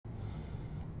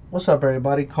What's up,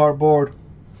 everybody? Cardboard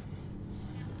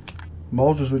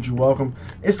Moses with you. Welcome.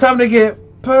 It's time to get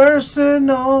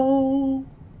personal.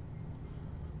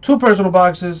 2 personal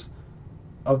boxes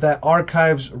of that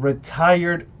Archives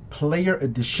Retired Player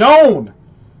Edition.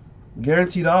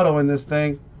 Guaranteed auto in this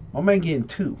thing. My man getting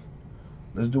 2.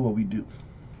 Let's do what we do.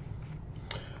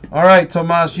 All right,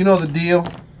 Tomas, you know the deal.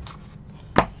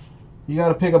 You got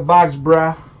to pick a box,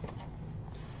 bruh.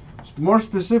 More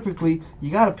specifically,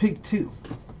 you got to pick 2.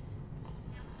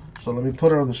 So let me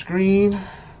put it on the screen.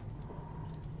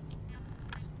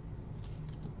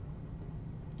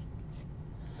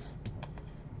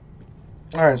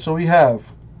 All right, so we have,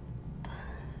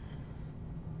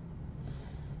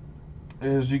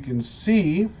 as you can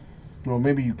see, well,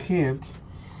 maybe you can't.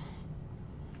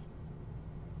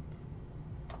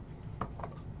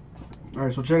 All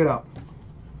right, so check it out.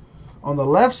 On the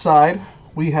left side,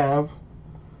 we have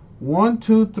 1,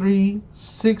 2, 3,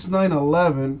 6, 9,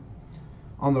 11.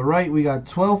 On the right, we got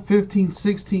 12, 15,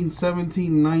 16,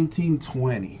 17, 19,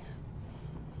 20.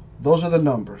 Those are the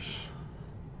numbers.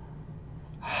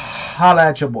 Holla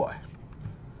at your boy.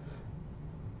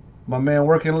 My man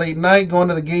working late night, going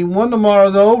to the game 1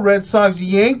 tomorrow, though. Red Sox,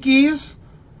 Yankees.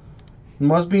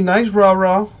 Must be nice,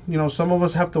 rah-rah. You know, some of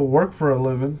us have to work for a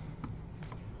living.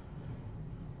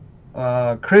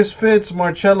 Chris Fitz,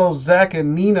 Marcello, Zach,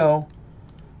 and Nino.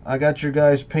 I got your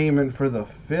guys' payment for the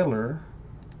filler.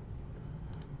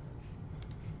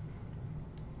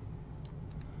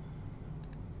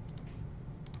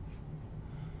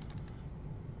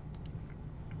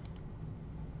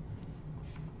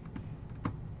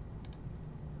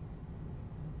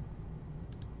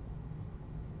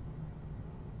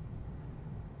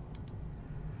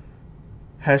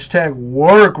 Hashtag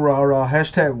work, rah-rah.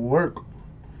 Hashtag work.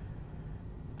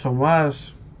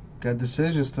 Tomas got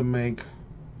decisions to make.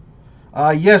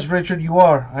 Yes, Richard, you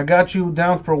are. I got you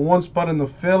down for 1 spot in the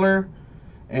filler,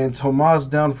 and Tomas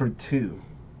down for 2.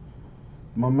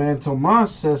 My man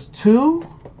Tomas says 2.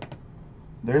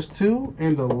 There's 2.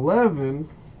 And 11.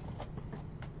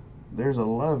 There's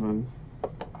 11.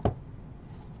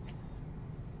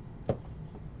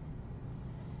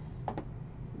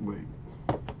 Wait.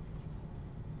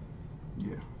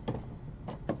 Yeah.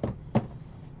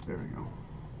 There we go.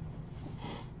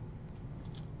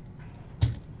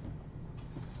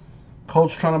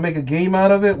 Colts trying to make a game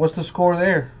out of it. What's the score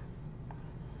there?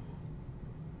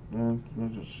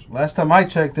 Last time I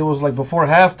checked, it was like before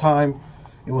halftime.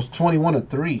 It was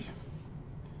 21-3.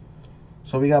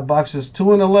 So we got boxes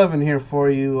 2 and 11 here for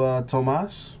you,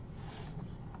 Tomas.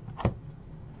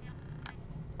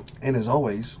 And as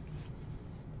always,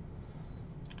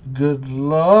 good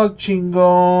luck,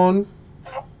 Chingon.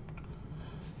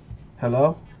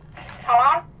 Hello?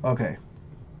 Hello? Okay.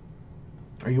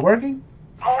 Are you working?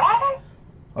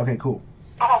 Okay, cool.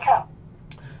 Okay, cool.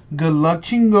 Good luck,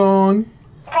 Chingon.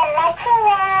 Good luck,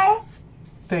 Chingon.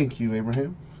 Thank you,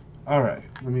 Abraham. All right,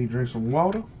 let me drink some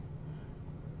water.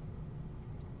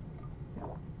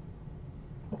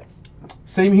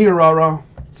 Same here, rah-rah.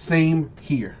 Same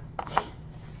here.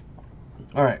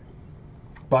 All right,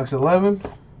 box 11.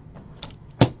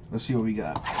 Let's see what we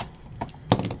got.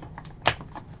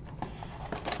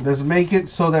 Let's make it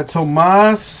so that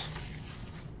Tomas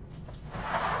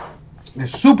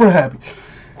is super happy.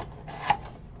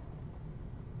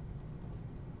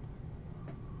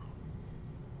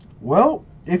 Well,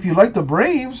 if you like the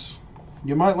Braves,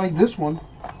 you might like this one.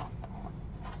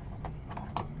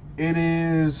 It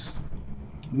is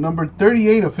number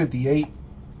 38/58.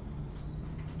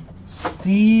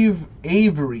 Steve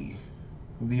Avery,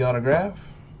 the autograph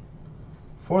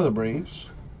for the Braves.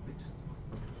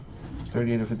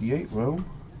 38/58. Well,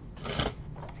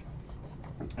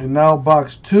 and now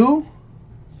box 2.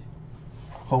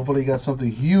 Hopefully, you got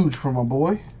something huge for my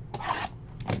boy.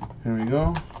 Here we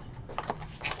go.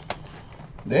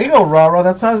 There you go, rah-rah.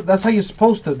 That's how you're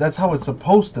supposed to. That's how it's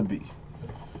supposed to be.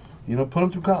 You know, put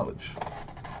him through college.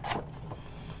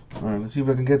 All right, let's see if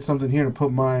I can get something here to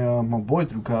put my my boy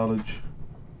through college.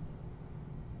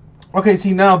 Okay,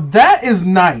 see, now that is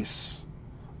nice.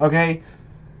 Okay,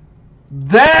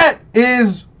 that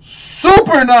is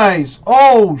super nice.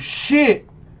 Oh shit!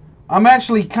 I'm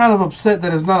actually kind of upset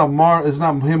that it's not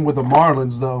him with the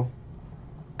Marlins though,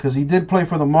 because he did play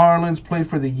for the Marlins, played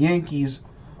for the Yankees,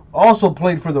 also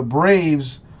played for the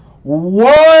Braves.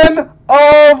 1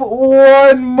 of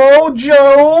 1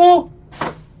 mojo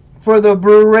for the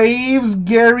Braves,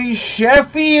 Gary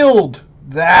Sheffield.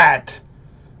 That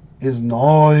is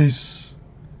nice.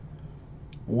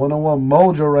 1 of 1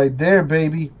 mojo right there,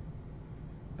 baby.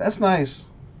 That's nice.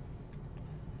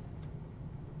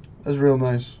 That's real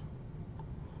nice.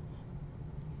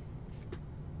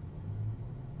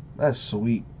 That's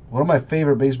sweet. One of my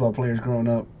favorite baseball players growing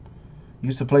up.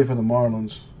 Used to play for the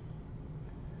Marlins.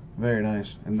 Very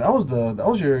nice. And that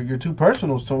was your two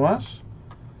personals, Tomas.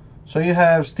 So you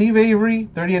have Steve Avery,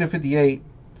 38 and 58,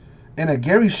 and a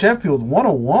Gary Sheffield,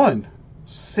 101.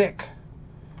 Sick.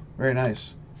 Very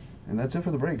nice. And that's it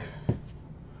for the break.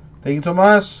 Thank you,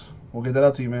 Tomas. We'll get that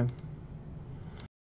out to you, man.